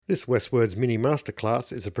This Westwords mini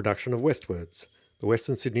masterclass is a production of Westwords, the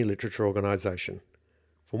Western Sydney Literature Organisation.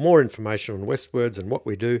 For more information on Westwords and what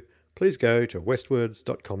we do, please go to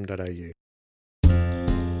westwords.com.au.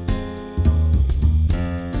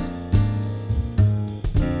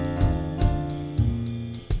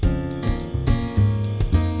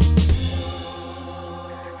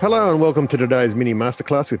 Hello and welcome to today's mini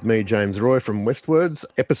masterclass with me, James Roy from Westwords,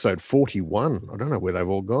 episode 41. I don't know where they've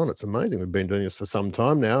all gone. It's amazing. We've been doing this for some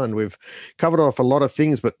time now and we've covered off a lot of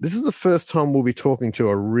things, but this is the first time we'll be talking to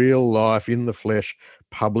a real life, in the flesh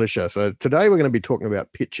publisher. So today we're going to be talking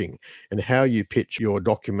about pitching and how you pitch your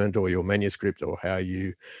document or your manuscript or how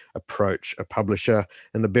you approach a publisher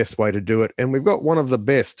and the best way to do it. And we've got one of the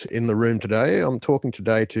best in the room today. I'm talking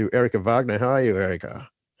today to Erica Wagner. How are you, Erica?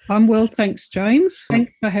 I'm well, thanks, James.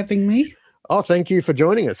 Thanks for having me. Oh, thank you for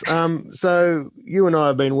joining us. So you and I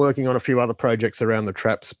have been working on a few other projects around the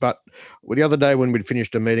traps, but the other day when we'd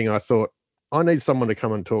finished a meeting, I thought, I need someone to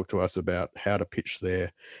come and talk to us about how to pitch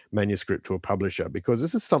their manuscript to a publisher, because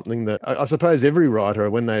this is something that I suppose every writer,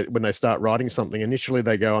 when they start writing something, initially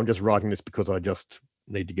they go, I'm just writing this because I just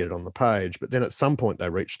need to get it on the page. But then at some point they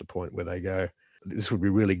reach the point where they go, this would be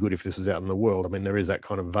really good if this was out in the world. I mean, there is that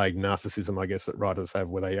kind of vague narcissism, I guess, that writers have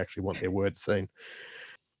where they actually want their words seen.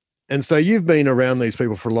 And so you've been around these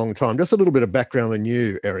people for a long time. Just a little bit of background on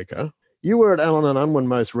you, Erica. You were at Allen & Unwin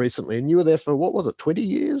most recently, and you were there for, what was it, 20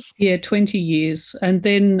 years? Yeah, 20 years. And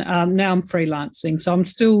then now I'm freelancing. So I'm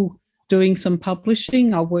still doing some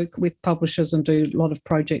publishing. I work with publishers and do a lot of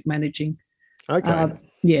project managing. Okay.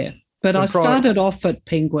 Yeah. But I started off at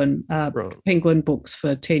Penguin, right. Penguin Books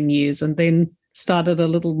for 10 years, and then started a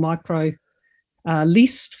little micro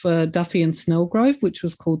list for Duffy and Snellgrove, which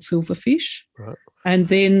was called Silverfish. Right. And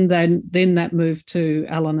then that moved to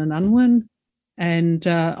Allen & Unwin. And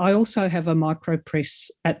I also have a micro press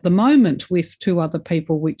at the moment with two other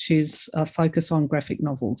people, which is a focus on graphic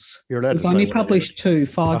novels. You're allowed We've to only say published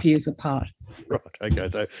 5 years apart. Right. Okay.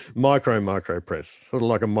 So micro press, sort of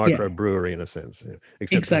like a micro brewery in a sense. Yeah.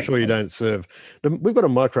 Except exactly. I'm sure you don't serve. We've got a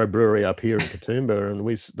micro brewery up here in Katoomba, and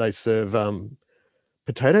they serve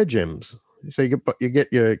potato gems. So you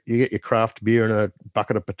get your craft beer in a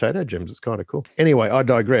bucket of potato gems. It's kind of cool. Anyway, I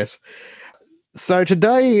digress. So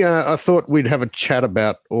today I thought we'd have a chat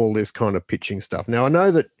about all this kind of pitching stuff. Now, I know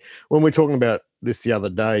that when we were talking about this the other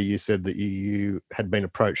day, you said that you had been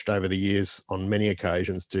approached over the years on many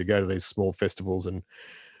occasions to go to these small festivals and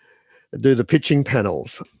do the pitching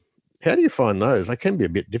panels. How do you find those? They can be a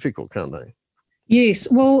bit difficult, can't they? Yes.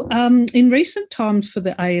 Well, in recent times for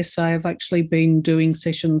the ASA, I've actually been doing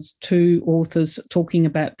sessions to authors talking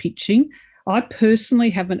about pitching. I personally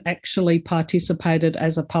haven't actually participated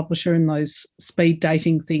as a publisher in those speed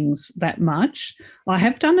dating things that much. I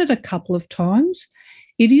have done it a couple of times.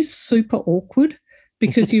 It is super awkward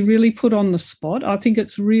because you really put on the spot. I think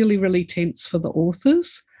it's really, really tense for the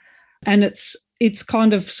authors. And it's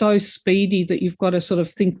kind of so speedy that you've got to sort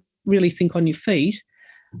of really think on your feet.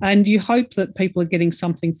 And you hope that people are getting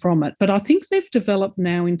something from it. But I think they've developed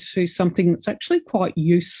now into something that's actually quite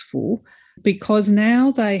useful, because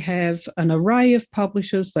now they have an array of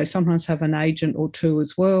publishers. They sometimes have an agent or two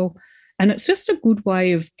as well. And it's just a good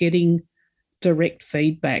way of getting direct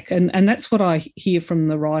feedback. And that's what I hear from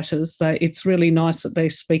the writers. It's really nice that they're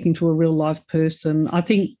speaking to a real live person. I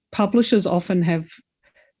think publishers often have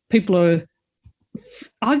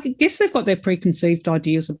I guess they've got their preconceived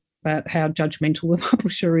ideas about how judgmental the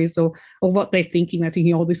publisher is or what they're thinking. They're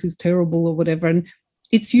thinking, oh, this is terrible or whatever. And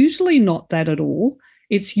it's usually not that at all.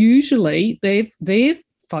 It's usually their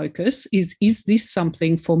focus is this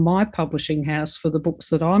something for my publishing house for the books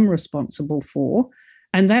that I'm responsible for?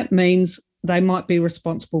 And that means they might be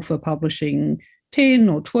responsible for publishing 10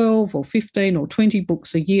 or 12 or 15 or 20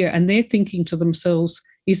 books a year. And they're thinking to themselves,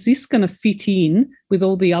 is this going to fit in with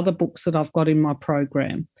all the other books that I've got in my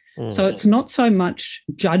program? So it's not so much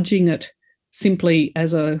judging it simply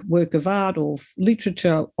as a work of art or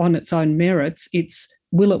literature on its own merits. It's,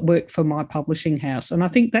 will it work for my publishing house? And I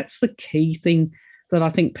think that's the key thing that I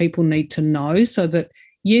think people need to know, so that,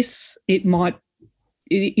 yes, it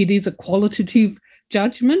is a qualitative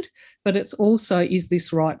judgment, but it's also, is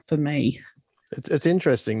this right for me? It's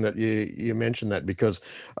interesting that you mentioned that, because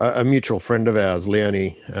a mutual friend of ours,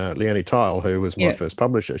 Leonie Tile, who was my first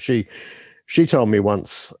publisher, she told me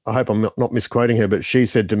once, I hope I'm not misquoting her, but she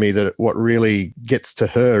said to me that what really gets to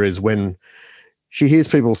her is when she hears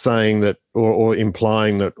people saying that or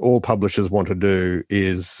implying that all publishers want to do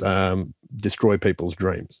is destroy people's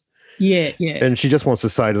dreams. Yeah. And she just wants to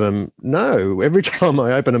say to them, no, every time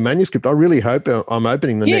I open a manuscript, I really hope I'm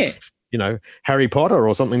opening the next Harry Potter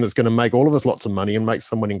or something that's going to make all of us lots of money and make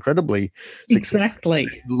someone incredibly successful.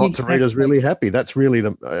 Lots of readers really happy. That's really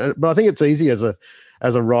but I think it's easy as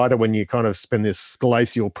a writer when you kind of spend this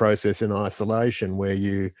glacial process in isolation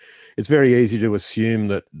where it's very easy to assume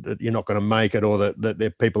that you're not going to make it, or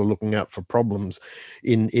that people are looking out for problems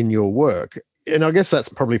in your work. And I guess that's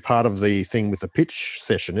probably part of the thing with the pitch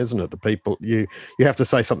session, isn't it? The people, you have to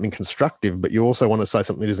say something constructive, but you also want to say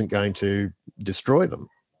something that isn't going to destroy them.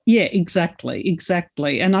 Yeah,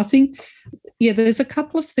 exactly. And I think, there's a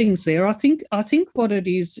couple of things there. I think what it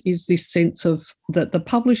is this sense of that the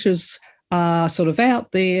publishers are sort of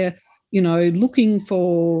out there, looking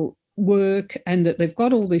for work, and that they've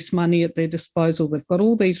got all this money at their disposal, they've got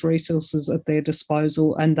all these resources at their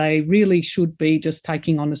disposal, and they really should be just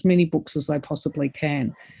taking on as many books as they possibly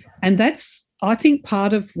can. And that's, I think,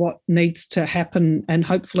 part of what needs to happen, and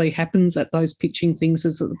hopefully happens at those pitching things,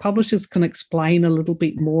 is that the publishers can explain a little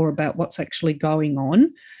bit more about what's actually going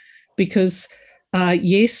on. Because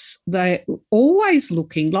yes, they're always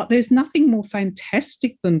looking, like there's nothing more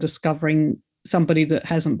fantastic than discovering somebody that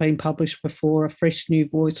hasn't been published before, a fresh new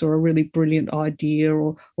voice, or a really brilliant idea,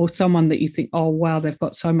 or someone that you think, oh, wow, they've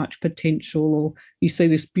got so much potential, or you see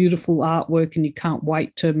this beautiful artwork and you can't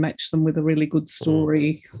wait to match them with a really good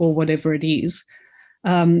story, or whatever it is.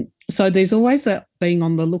 So there's always that being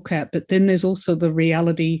on the lookout, but then there's also the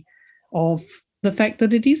reality of the fact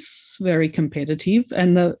that it is very competitive,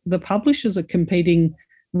 and the publishers are competing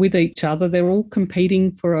with each other. They're all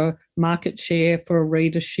competing for a market share, for a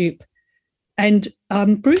readership. And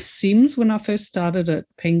Bruce Sims, when I first started at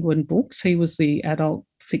Penguin Books, he was the adult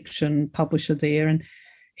fiction publisher there, and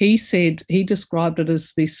he described it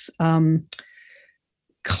as this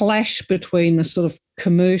clash between a sort of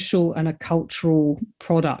commercial and a cultural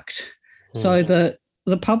product. So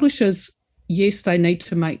the publishers, yes, they need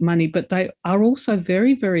to make money, but they are also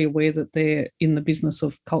very, very aware that they're in the business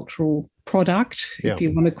of cultural product, if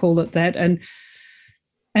you want to call it that.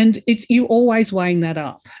 And it's you always weighing that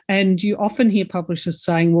up. And you often hear publishers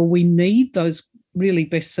saying, well, we need those really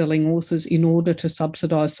best-selling authors in order to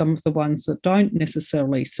subsidise some of the ones that don't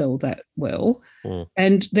necessarily sell that well.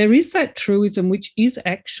 And there is that truism, which is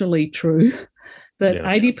actually true, that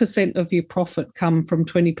 80% of your profit come from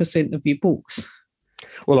 20% of your books.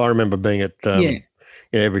 Well, I remember being at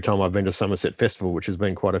every time I've been to Somerset Festival, which has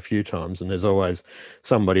been quite a few times, and there's always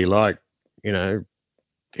somebody like,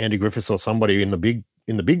 Andy Griffiths or somebody in the big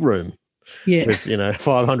room with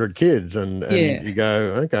 500 kids, and you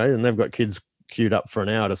go, okay, and they've got kids queued up for an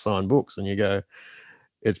hour to sign books, and you go,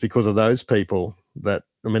 it's because of those people that,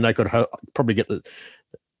 they could probably get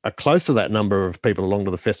close to that number of people along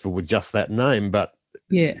to the festival with just that name, but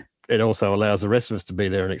it also allows the rest of us to be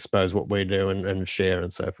there and expose what we do and share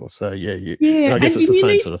and so forth. So I guess it's the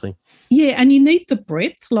same sort of thing. Yeah, and you need the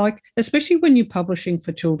breadth, like especially when you're publishing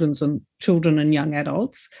for children and young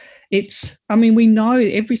adults. We know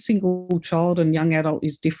every single child and young adult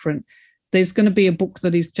is different. There's going to be a book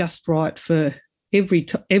that is just right for every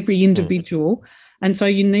individual, and so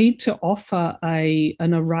you need to offer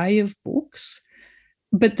an array of books.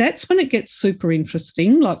 But that's when it gets super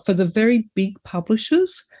interesting. Like for the very big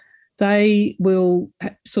publishers, they will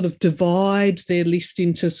sort of divide their list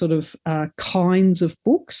into sort of kinds of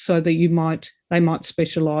books, so that they might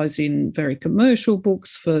specialise in very commercial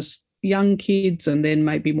books for young kids, and then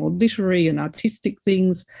maybe more literary and artistic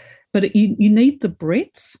things. But you need the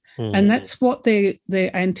breadth, and that's what their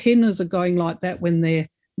antennas are going like that when they're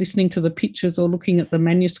listening to the pitches or looking at the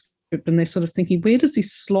manuscript, and they're sort of thinking, where does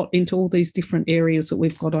this slot into all these different areas that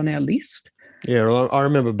we've got on our list? Yeah, well, I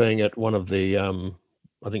remember being at one of the,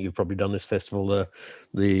 I think you've probably done this festival,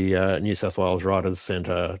 the New South Wales Writers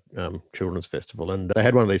Centre Children's Festival, and they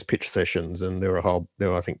had one of these pitch sessions, and there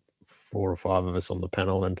were I think 4 or 5 of us on the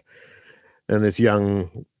panel, and this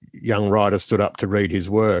young writer stood up to read his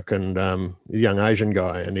work, and a young Asian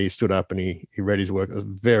guy, and he stood up and he read his work. It was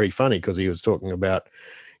very funny because he was talking about,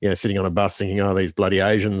 sitting on a bus thinking, oh, these bloody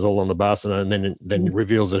Asians all on the bus, and then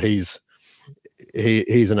reveals that he's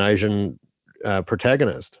an Asian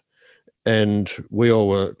protagonist. And we all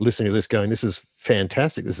were listening to this going, this is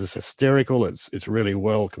fantastic, this is hysterical, it's really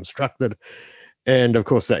well constructed. And of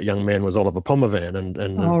course that young man was Oliver Pomervan, and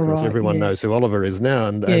of course everyone knows who Oliver is now.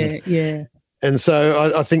 And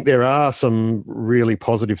so I think there are some really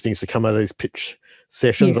positive things to come out of these pitch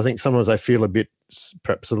sessions. I think sometimes I feel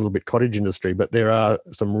perhaps a little bit cottage industry, but there are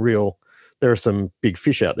some big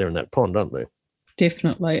fish out there in that pond, aren't there?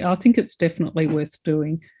 Definitely. I think it's definitely worth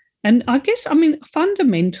doing. And I guess,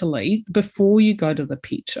 fundamentally, before you go to the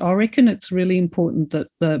pitch, I reckon it's really important that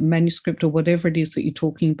the manuscript or whatever it is that you're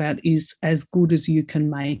talking about is as good as you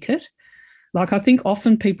can make it. Like, I think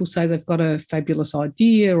often people say they've got a fabulous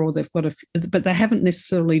idea or they've got but they haven't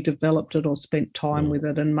necessarily developed it or spent time with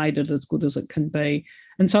it and made it as good as it can be.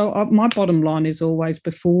 And so my bottom line is always,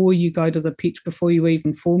 before you go to the pitch, before you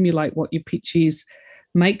even formulate what your pitch is,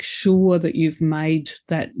 make sure that you've made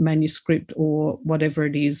that manuscript or whatever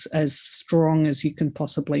it is as strong as you can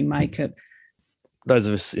possibly make it. Those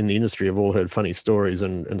of us in the industry have all heard funny stories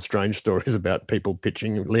and strange stories about people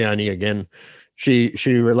pitching. Leonie, again, she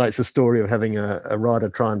relates a story of having a writer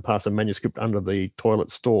try and pass a manuscript under the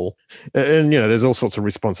toilet stall. And, there's all sorts of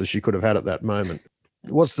responses she could have had at that moment.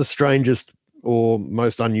 What's the strangest or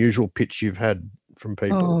most unusual pitch you've had from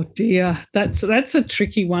people? Oh dear, that's a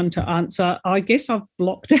tricky one to answer. I guess I've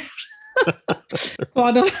blocked out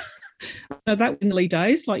quite a that in the early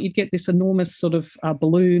days, like you'd get this enormous sort of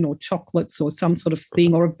balloon or chocolates or some sort of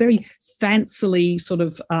thing, or a very fancily sort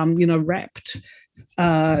of wrapped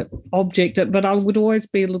object, but I would always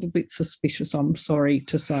be a little bit suspicious, I'm sorry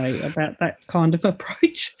to say, about that kind of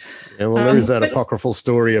approach. Yeah, well, there is that apocryphal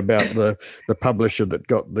story about the publisher that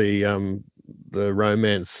got the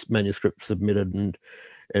romance manuscript submitted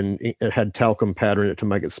and it had talcum powder in it to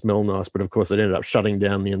make it smell nice, but of course it ended up shutting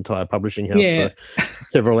down the entire publishing house for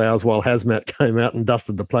several hours while Hazmat came out and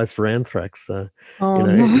dusted the place for anthrax. So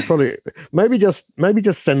probably maybe just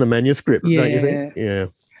send the manuscript, don't you think? Yeah.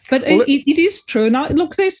 But it is true. And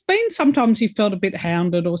look, there's been sometimes you felt a bit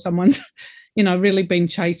hounded or someone's, really been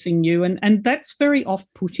chasing you. And that's very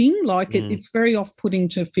off-putting. Like it's very off-putting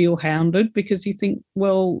to feel hounded because you think,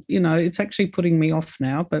 well, it's actually putting me off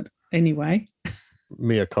now. But anyway.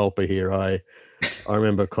 Mea culpa here. I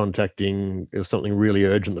remember contacting, it was something really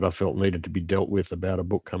urgent that I felt needed to be dealt with about a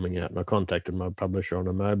book coming out. And I contacted my publisher on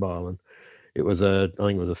a mobile, and I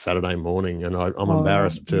think it was a Saturday morning, and I'm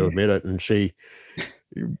embarrassed to admit it. And she's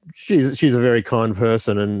a very kind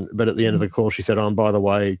person, but at the end of the call, she said, "Oh, by the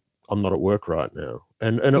way, I'm not at work right now."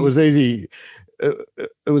 And it was easy.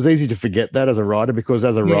 It was easy to forget that as a writer, because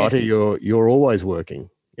as a writer, you're always working.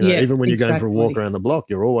 Even when you're going for a walk around the block,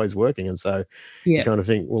 you're always working. And so you kind of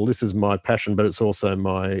think, well, this is my passion, but it's also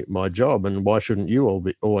my job. And why shouldn't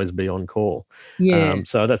you always be on call? Yeah.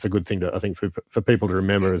 So that's a good thing I think for people to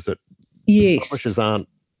remember, is that publishers aren't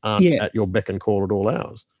at your beck and call at all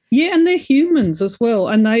hours. Yeah, and they're humans as well,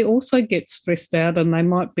 and they also get stressed out, and they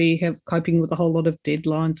might be coping with a whole lot of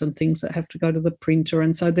deadlines and things that have to go to the printer,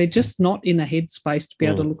 and so they're just not in a headspace to be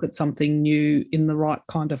able to look at something new in the right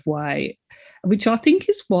kind of way, which I think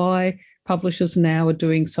is why publishers now are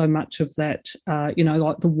doing so much of that,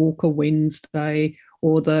 like the Walker Wednesday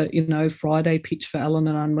or the, Friday pitch for Allen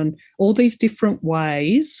and Unwin, all these different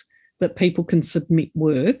ways that people can submit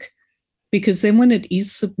work, because then when it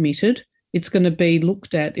is submitted, it's going to be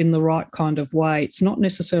looked at in the right kind of way. It's not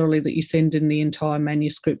necessarily that you send in the entire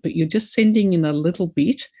manuscript, but you're just sending in a little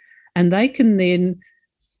bit, and they can then,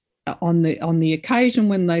 on the occasion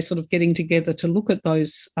when they're sort of getting together to look at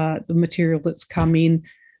those the material that's come in,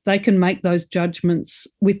 they can make those judgments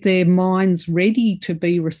with their minds ready to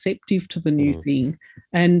be receptive to the new thing.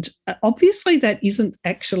 And obviously that isn't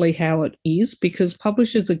actually how it is, because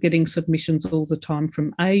publishers are getting submissions all the time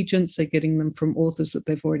from agents. They're getting them from authors that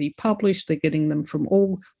they've already published. They're getting them from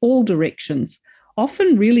all directions.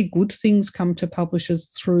 Often really good things come to publishers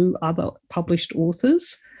through other published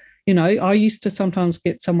authors. I used to sometimes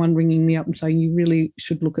get someone ringing me up and saying, you really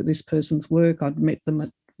should look at this person's work. I'd met them at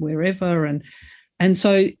wherever. And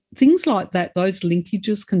so things like that, those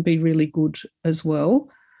linkages can be really good as well.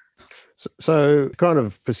 So kind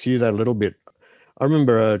of pursue that a little bit. I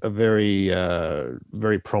remember a very,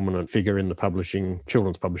 very prominent figure in the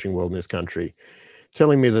children's publishing world in this country,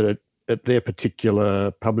 telling me that at their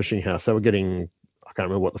particular publishing house, they were getting, I can't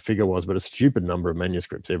remember what the figure was, but a stupid number of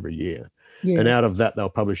manuscripts every year. Yeah. And out of that, they were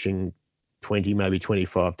publishing 20, maybe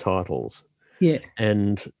 25 titles. Yeah.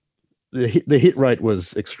 And the hit rate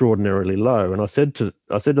was extraordinarily low. And I said to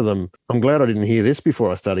them, I'm glad I didn't hear this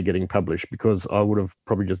before I started getting published, because I would have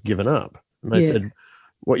probably just given up. And they said,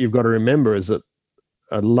 what you've got to remember is that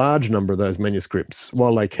a large number of those manuscripts,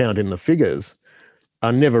 while they count in the figures,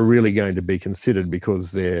 are never really going to be considered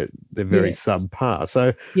because they're very subpar.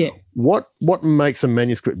 So what makes a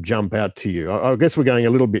manuscript jump out to you? I guess we're going a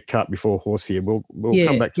little bit cart before horse here. We'll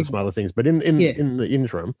come back to some other things. But in the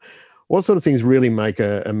interim, what sort of things really make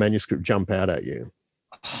a manuscript jump out at you?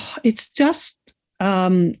 It's just,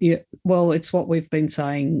 it's what we've been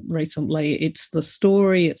saying recently. It's the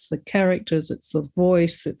story, it's the characters, it's the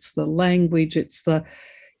voice, it's the language,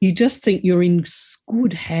 you just think you're in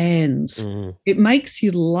good hands. Mm. It makes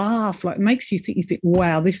you laugh, it makes you think,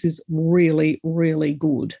 wow, this is really, really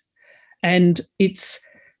good. And it's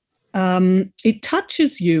it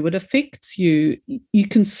touches you, it affects you. You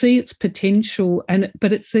can see its potential,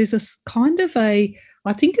 but there's a kind of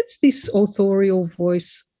I think it's this authorial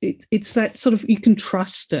voice. It's that sort of, you can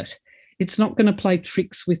trust it. It's not going to play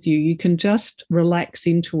tricks with you. You can just relax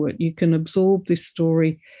into it. You can absorb this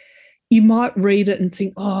story. You might read it and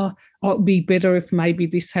think, oh, it would be better if maybe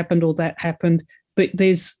this happened or that happened. But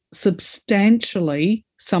there's substantially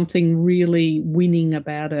something really winning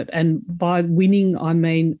about it. And by winning, I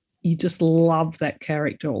mean you just love that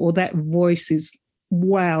character, or that voice is,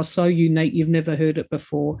 wow, so unique, you've never heard it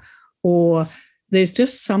before. Or there's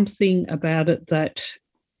just something about it that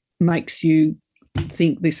makes you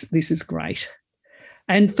think this is great.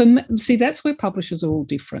 And for me, see, that's where publishers are all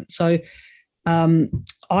different. So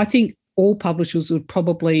I think all publishers would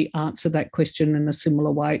probably answer that question in a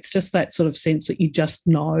similar way. It's just that sort of sense that you just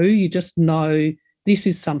know this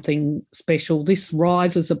is something special. This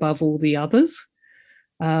rises above all the others.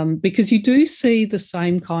 Because you do see the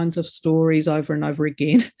same kinds of stories over and over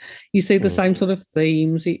again. You see the same sort of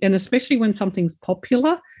themes, and especially when something's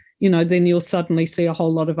popular, then you'll suddenly see a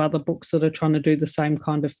whole lot of other books that are trying to do the same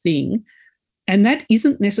kind of thing. And that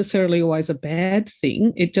isn't necessarily always a bad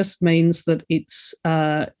thing. It just means that it's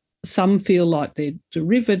some feel like they're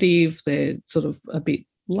derivative, they're sort of a bit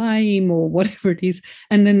lame or whatever it is.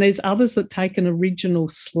 And then there's others that take an original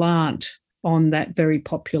slant on that very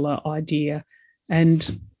popular idea.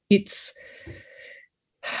 And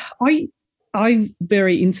I'm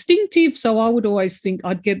very instinctive, so I would always think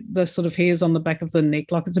I'd get the sort of hairs on the back of the neck,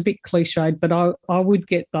 like it's a bit cliched, but I would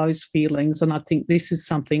get those feelings, and I think this is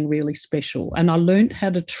something really special. And I learned how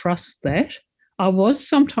to trust that. I was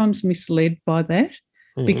sometimes misled by that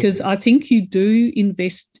because I think you do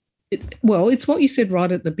invest. Well, it's what you said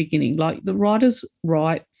right at the beginning, like the writers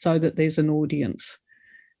write so that there's an audience.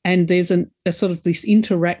 And there's a sort of this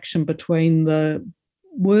interaction between the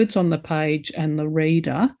words on the page and the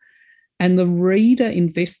reader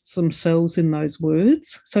invests themselves in those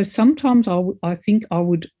words. So sometimes I think I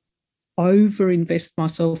would over-invest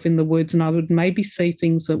myself in the words, and I would maybe see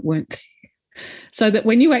things that weren't there. So that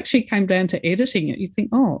when you actually came down to editing it, you think,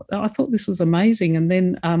 oh, I thought this was amazing. And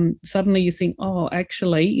then suddenly you think, oh,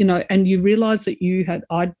 actually, and you realise that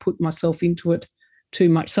I'd put myself into it too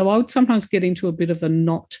much. So I would sometimes get into a bit of a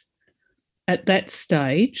knot at that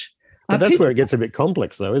stage. But that's where it gets a bit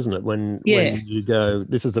complex, though, isn't it? When you go,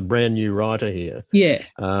 this is a brand new writer here. Yeah.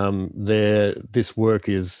 This work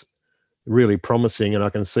is really promising, and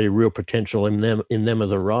I can see real potential in them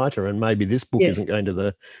as a writer. And maybe this book isn't going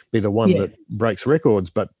to be the one that breaks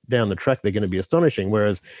records, but down the track they're going to be astonishing.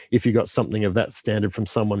 Whereas if you got something of that standard from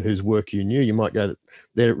someone whose work you knew, you might go,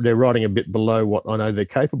 they're writing a bit below what I know they're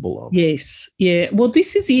capable of. Yes, yeah. Well,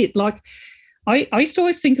 this is it. Like I used to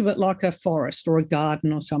always think of it like a forest or a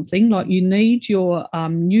garden or something. Like you need your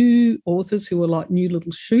new authors who are like new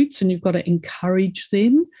little shoots, and you've got to encourage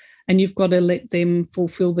them. And you've got to let them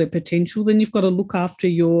fulfill their potential. Then you've got to look after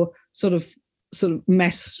your sort of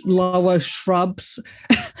mass lower shrubs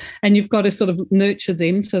and you've got to sort of nurture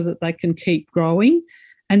them so that they can keep growing.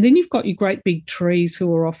 And then you've got your great big trees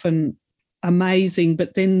who are often amazing,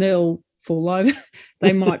 but then they'll fall over.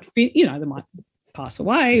 They might fit, they might pass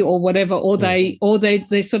away or whatever, or they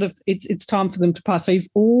sort of, it's time for them to pass. So you've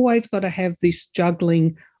always got to have this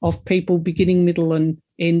juggling of people beginning, middle and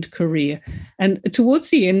end career. And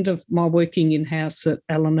towards the end of my working in-house at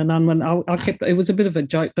Allen and Unwin, I kept, it was a bit of a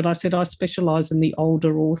joke, but I said I specialise in the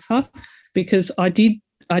older author because I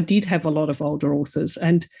did have a lot of older authors,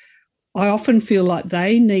 and I often feel like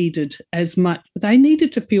they needed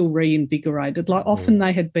to feel reinvigorated. Like often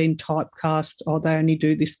they had been typecast, they only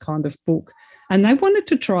do this kind of book. And they wanted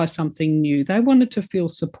to try something new. They wanted to feel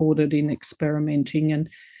supported in experimenting.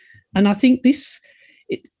 And I think this,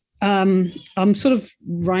 I'm sort of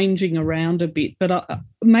ranging around a bit, but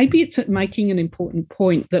maybe it's making an important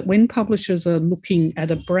point that when publishers are looking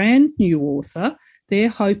at a brand new author, they're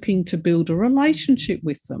hoping to build a relationship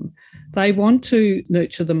with them. They want to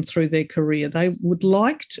nurture them through their career. They would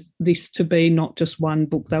like this to be not just one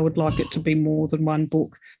book. They would like it to be more than one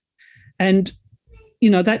book. And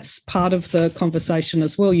that's part of the conversation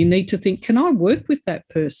as well. You need to think, can I work with that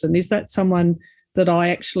person? Is that someone that I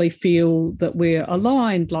actually feel that we're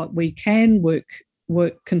aligned, like we can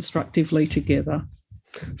work constructively together?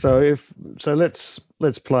 So let's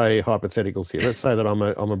play hypotheticals here. Let's say that I'm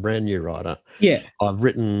a brand new writer. Yeah. I've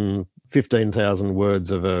written 15,000 words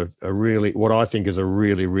of a really, what I think is a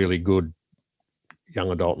really, really good young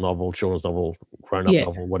adult novel, children's novel, grown-up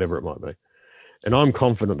novel, whatever it might be. And I'm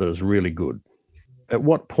confident that it's really good. At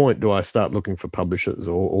what point do I start looking for publishers,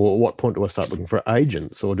 or what point do I start looking for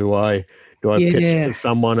agents, or do I Do I pitch Yeah. to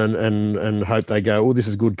someone and hope they go, oh, this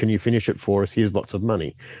is good, can you finish it for us? Here's lots of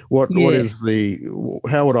money. What is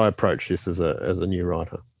how would I approach this as a new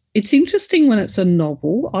writer? It's interesting when it's a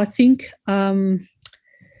novel. I think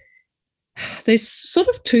there's sort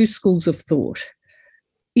of two schools of thought.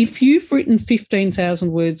 If you've written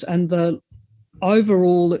 15,000 words and the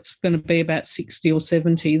overall it's going to be about 60 or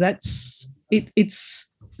 70, that's it. It's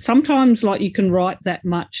sometimes like you can write that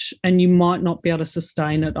much and you might not be able to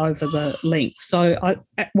sustain it over the length. So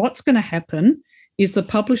what's going to happen is the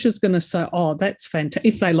publisher's going to say, oh, that's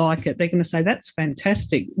fantastic. If they like it, they're going to say, that's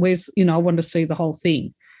fantastic. I want to see the whole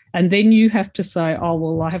thing. And then you have to say, oh,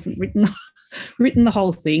 well, I haven't written the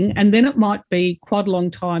whole thing. And then it might be quite a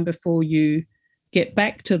long time before you get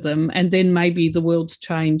back to them. And then maybe the world's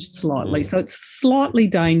changed slightly. So it's slightly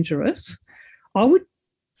dangerous. I would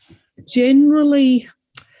generally,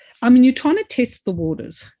 you're trying to test the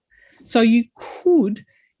waters. So you could,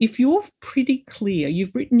 if you're pretty clear,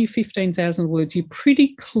 you've written your 15,000 words, you're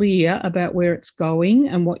pretty clear about where it's going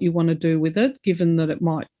and what you want to do with it, given that it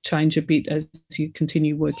might change a bit as you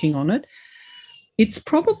continue working on it. It's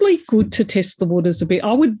probably good to test the waters a bit.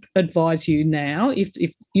 I would advise you now, if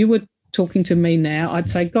you were talking to me now, I'd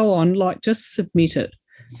say go on, just submit it.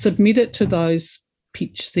 Submit it to those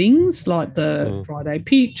pitch things like the Friday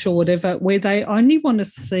pitch or whatever, where they only want to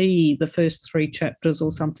see the first 3 chapters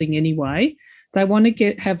or something anyway. They want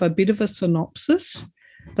to have a bit of a synopsis.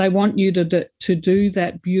 They want you to do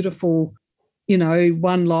that beautiful,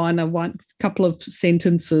 one-liner, couple of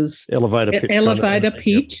sentences. Elevator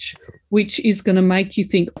pitch, yep. Which is going to make you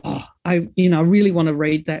think, oh, I really want to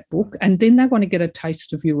read that book. And then they want to get a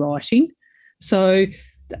taste of your writing. So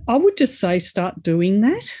I would just say start doing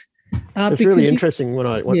that. It's really interesting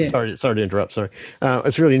sorry to interrupt.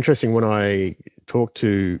 It's really interesting when I talk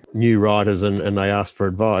to new writers and they ask for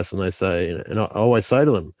advice and they say, and I always say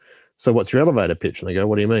to them, so what's your elevator pitch? And they go,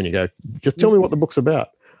 what do you mean? You go, just tell me what the book's about.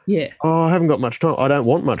 Yeah. Oh, I haven't got much time. I don't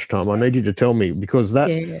want much time. I need you to tell me, because that,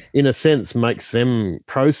 in a sense, makes them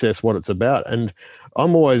process what it's about. And I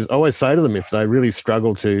always say to them, if they really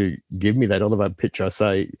struggle to give me that elevator pitch, I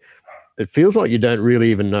say, it feels like you don't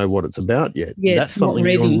really even know what it's about yet. Yeah, that's something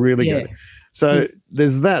you're really going to. So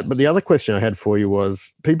there's that. But the other question I had for you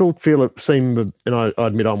was, people seem, and I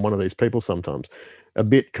admit I'm one of these people sometimes, a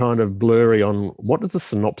bit kind of blurry on what does a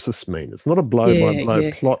synopsis mean? It's not a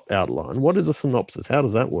blow-by-blow plot outline. What is a synopsis? How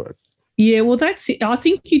does that work? Yeah, well, that's it. I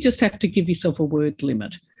think you just have to give yourself a word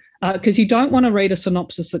limit, because you don't want to read a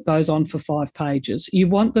synopsis that goes on for 5 pages. You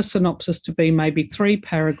want the synopsis to be maybe 3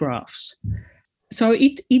 paragraphs. So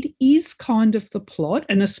it is kind of the plot,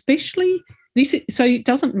 and especially so it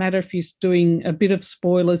doesn't matter if you're doing a bit of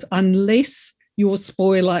spoilers, unless your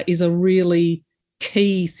spoiler is a really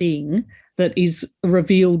key thing that is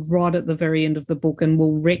revealed right at the very end of the book and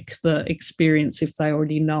will wreck the experience if they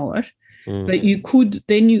already know it. But you could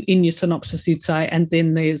then, in your synopsis, you'd say, and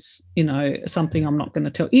then there's something I'm not going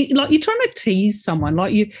to tell. Like you're trying to tease someone.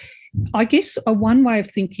 I guess one way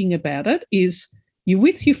of thinking about it is you're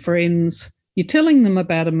with your friends. You're telling them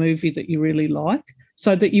about a movie that you really like,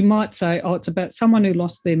 so that you might say, oh, it's about someone who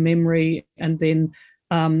lost their memory and then,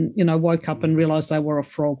 woke up and realised they were a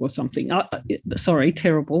frog or something. Sorry,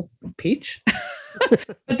 terrible pitch.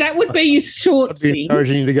 But that would be your short thing. I'd be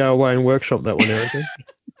encouraging you to go away and workshop that one, Erica.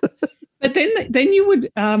 But then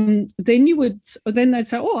they'd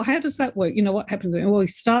say, oh, how does that work? What happens? Well, he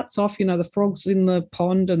starts off, the frog's in the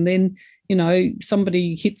pond, and then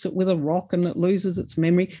somebody hits it with a rock and it loses its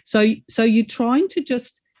memory. So you're trying to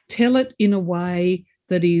just tell it in a way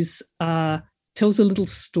that is tells a little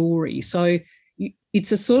story. So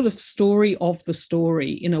it's a sort of story of the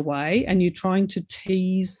story in a way, and you're trying to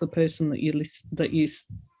tease the person that you're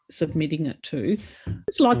submitting it to.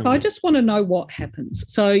 It's like, I just want to know what happens.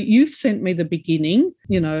 So you've sent me the beginning,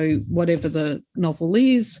 whatever the novel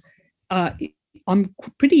is. I'm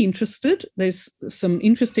pretty interested. There's some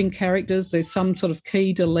interesting characters. There's some sort of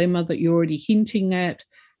key dilemma that you're already hinting at.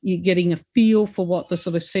 You're getting a feel for what the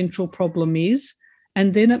sort of central problem is.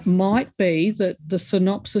 And then it might be that the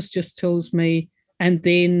synopsis just tells me, and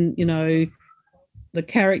then, the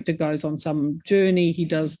character goes on some journey. She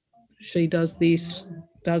does this,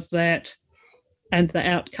 does that, and the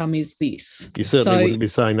outcome is this. You certainly wouldn't be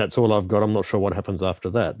saying that's all I've got. I'm not sure what happens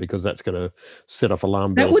after that, because that's going to set off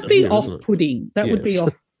alarm bells. That would be off-putting. That would be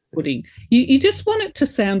off-putting. You just want it to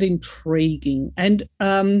sound intriguing. And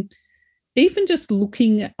even just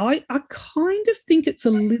looking at, I kind of think it's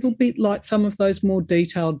a little bit like some of those more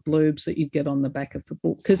detailed blurbs that you get on the back of the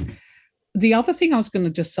book. Because the other thing I was going to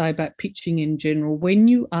just say about pitching in general, when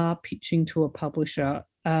you are pitching to a publisher,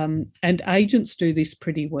 And agents do this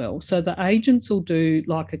pretty well. So the agents will do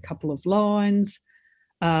like a couple of lines,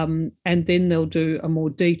 and then they'll do a more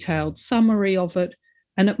detailed summary of it.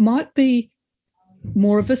 And it might be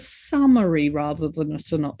more of a summary rather than a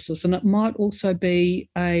synopsis. And it might also be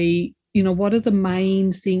what are the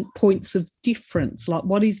main points of difference? Like,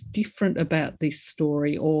 what is different about this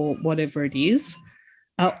story or whatever it is?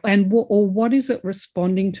 What is it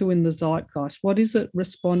responding to in the zeitgeist? What is it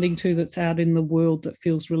responding to that's out in the world that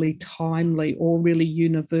feels really timely or really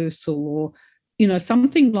universal, or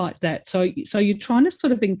something like that? So you're trying to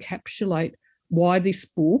sort of encapsulate why this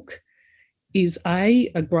book is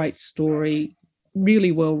a great story,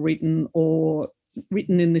 really well written, or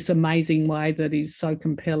written in this amazing way that is so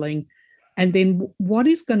compelling. And then what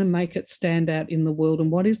is going to make it stand out in the world,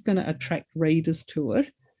 and what is going to attract readers to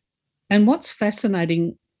it? And what's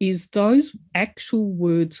fascinating is those actual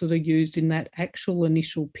words that are used in that actual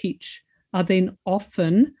initial pitch are then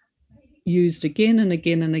often used again and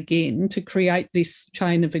again and again to create this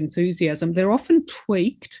chain of enthusiasm. They're often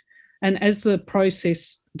tweaked, and as the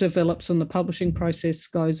process develops and the publishing process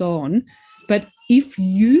goes on, but if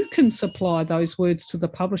you can supply those words to the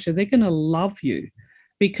publisher, they're going to love you,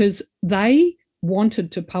 because they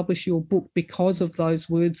wanted to publish your book because of those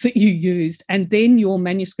words that you used, and then your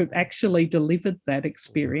manuscript actually delivered that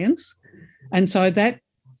experience. And so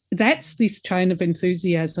that's this chain of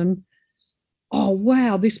enthusiasm. Oh,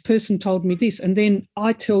 wow, this person told me this, and then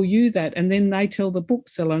I tell you that, and then they tell the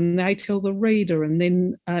bookseller, and they tell the reader, and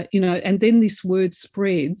then and then this word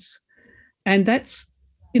spreads. And that's,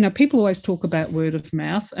 people always talk about word of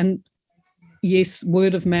mouth, and yes,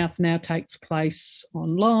 word of mouth now takes place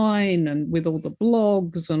online and with all the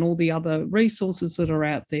blogs and all the other resources that are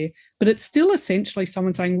out there. But it's still essentially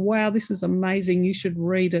someone saying, wow, this is amazing, you should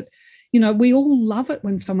read it. We all love it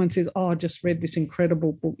when someone says, oh, I just read this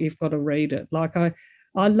incredible book, you've got to read it. Like, I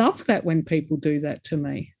love that when people do that to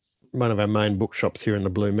me. One of our main bookshops here in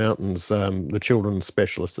the Blue Mountains, the children's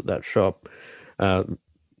specialist at that shop,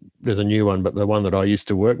 there's a new one, but the one that I used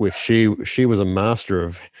to work with, she was a master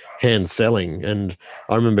of hand selling. And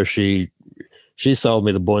I remember she sold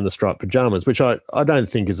me The Boy in the Striped Pajamas, which I don't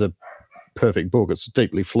think is a perfect book. It's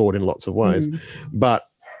deeply flawed in lots of ways, but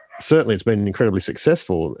certainly it's been incredibly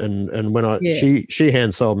successful. And when she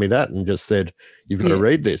hand sold me that and just said, you've got to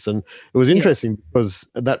read this. And it was interesting because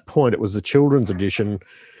at that point it was the children's edition,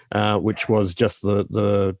 which was just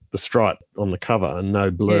the stripe on the cover and no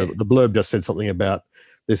blurb. Yeah. The blurb just said something about,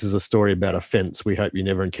 this is a story about a fence. We hope you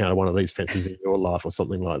never encounter one of these fences in your life, or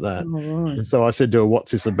something like that. Right. And so I said to her,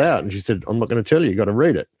 what's this about? And she said, I'm not going to tell you. You got to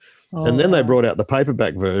read it. And then they brought out the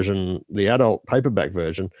paperback version, the adult paperback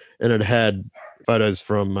version, and it had photos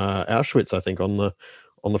from Auschwitz, I think, on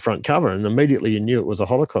the front cover. And immediately you knew it was a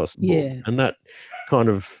Holocaust book. And that kind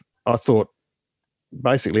of, I thought,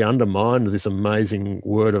 basically undermined this amazing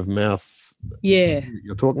word of mouth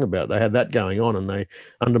you're talking about. They had that going on and they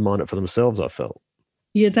undermined it for themselves, I felt.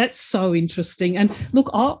 Yeah, that's so interesting. And look,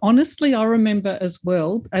 I remember as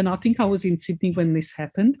well, and I think I was in Sydney when this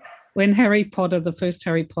happened, when Harry Potter, the first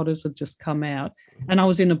Harry Potters had just come out, and I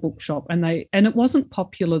was in a bookshop, and it wasn't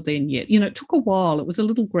popular then yet. It took a while. It was a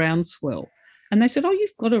little groundswell. And they said, oh,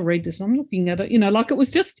 you've got to read this. And I'm looking at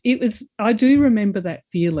it, I do remember that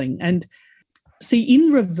feeling. And see,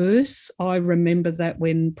 in reverse, I remember that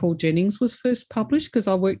when Paul Jennings was first published, because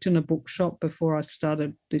I worked in a bookshop before I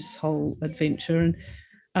started this whole adventure.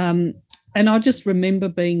 And I just remember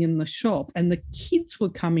being in the shop and the kids were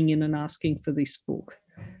coming in and asking for this book,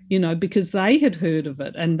 because they had heard of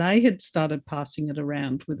it and they had started passing it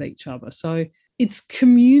around with each other. So it's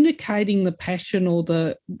communicating the passion or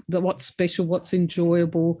the what's special, what's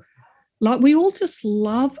enjoyable. Like, we all just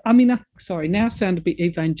love, now I sound a bit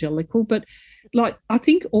evangelical, but like, I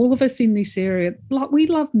think all of us in this area, like, we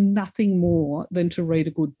love nothing more than to read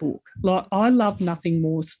a good book. Like, I love nothing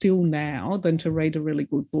more still now than to read a really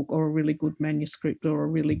good book or a really good manuscript or a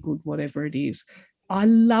really good whatever it is. I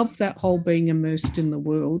love that whole being immersed in the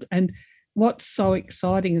world. And what's so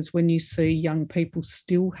exciting is when you see young people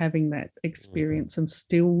still having that experience and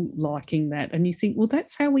still liking that. And you think, well,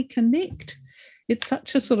 that's how we connect. It's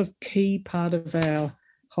such a sort of key part of our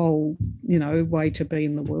whole, way to be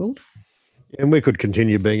in the world. And we could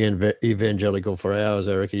continue being evangelical for hours,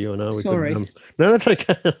 Erica, you and I. Sorry. No, that's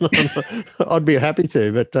okay. I'd be happy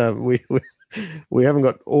to, but we haven't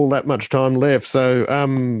got all that much time left. So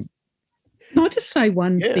can I just say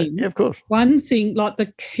one thing? Yeah, of course. One thing, like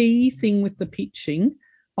the key thing with the pitching,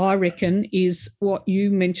 I reckon, is what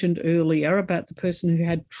you mentioned earlier about the person who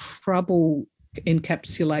had trouble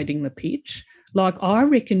encapsulating the pitch. Like, I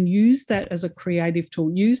reckon use that as a creative tool.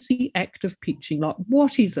 Use the act of pitching. Like,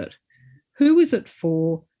 what is it? who is it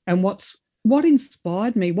for, and what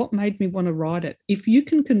inspired me, what made me want to write it. If you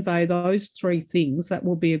can convey those three things, that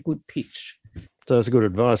will be a good pitch. So that's good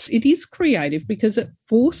advice. It is creative because it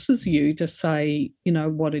forces you to say,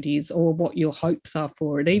 what it is or what your hopes are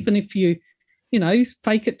for it, even if you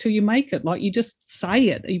fake it till you make it. Like, you just say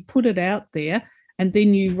it, you put it out there, and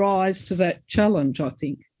then you rise to that challenge, I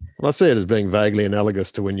think. Well, I see it as being vaguely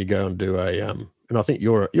analogous to when you go and do and I think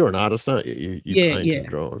you're an artist, aren't you? You paint and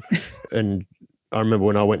draw. And I remember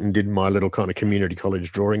when I went and did my little kind of community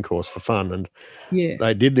college drawing course for fun, and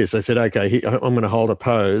they did this. They said, okay, I'm going to hold a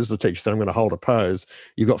pose. The teacher said, I'm going to hold a pose.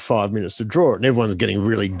 You've got 5 minutes to draw it. And everyone's getting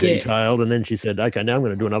really detailed. And then she said, okay, now I'm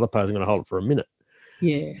going to do another pose. I'm going to hold it for a minute.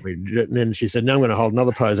 Yeah. And then she said, now I'm going to hold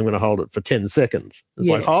another pose. I'm going to hold it for 10 seconds. It's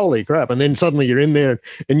like, holy crap. And then suddenly you're in there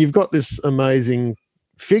and you've got this amazing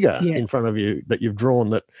figure in front of you that you've drawn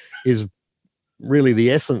that is really the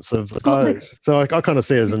essence of the pose. So I kind of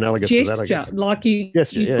see it as analogous to that, I guess. Like you've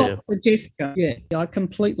got the gesture. Yeah, I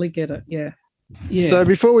completely get it. Yeah. Yeah.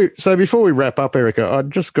 So before we wrap up, Erica, I've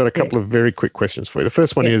just got a couple of very quick questions for you. The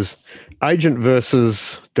first one is agent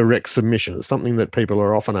versus direct submission. It's something that people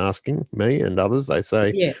are often asking me and others. They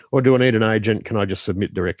say, "Or do I need an agent? Can I just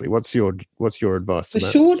submit directly?" What's your advice to that?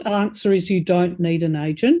 The short answer is you don't need an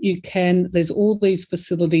agent. You can. There's all these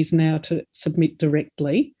facilities now to submit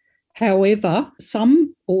directly. However,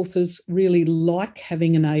 some authors really like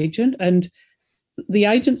having an agent, and the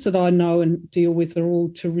agents that I know and deal with are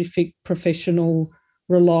all terrific, professional,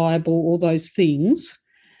 reliable, all those things.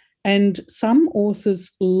 And some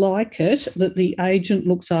authors like it that the agent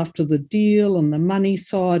looks after the deal and the money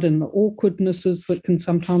side and the awkwardnesses that can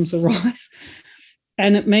sometimes arise.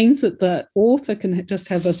 And it means that the author can just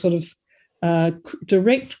have a sort of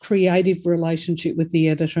direct creative relationship with the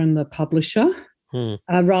editor and the publisher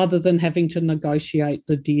rather than having to negotiate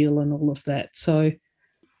the deal and all of that. So,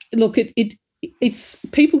 look, it's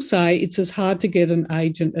people say it's as hard to get an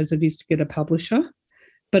agent as it is to get a publisher,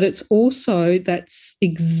 but it's also that's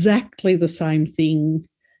exactly the same thing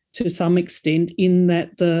to some extent, in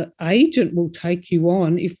that the agent will take you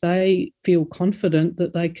on if they feel confident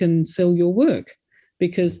that they can sell your work,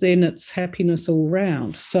 because then it's happiness all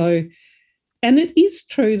round. So, and it is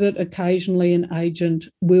true that occasionally an agent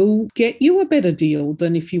will get you a better deal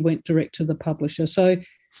than if you went direct to the publisher. So,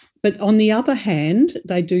 but on the other hand,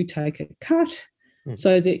 they do take a cut.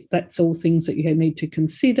 So that's all things that you need to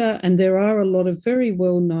consider. And there are a lot of very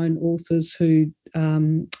well-known authors who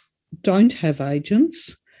don't have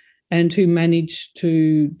agents and who manage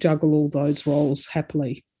to juggle all those roles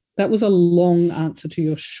happily. That was a long answer to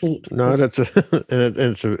your short. No, it's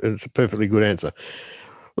a perfectly good answer.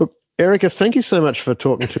 Look, Erica, thank you so much for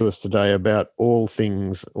talking to us today about all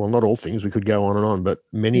things, well, not all things, we could go on and on, but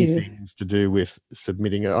many things to do with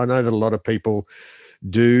submitting. I know that a lot of people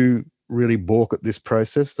do really balk at this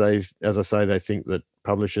process. They, as I say, they think that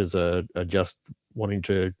publishers are just wanting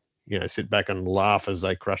to, sit back and laugh as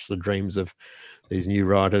they crush the dreams of these new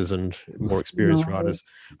writers and more experienced writers.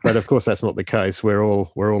 But of course, that's not the case. We're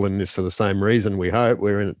all in this for the same reason. We hope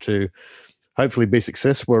we're in it to hopefully be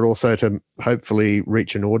successful. We're also to hopefully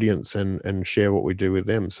reach an audience and share what we do with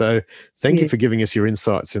them. So thank you for giving us your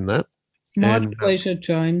insights in that. My pleasure,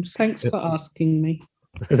 James. Thanks for asking me.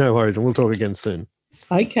 No worries. And we'll talk again soon.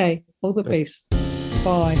 Okay. All the best.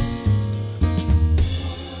 Bye.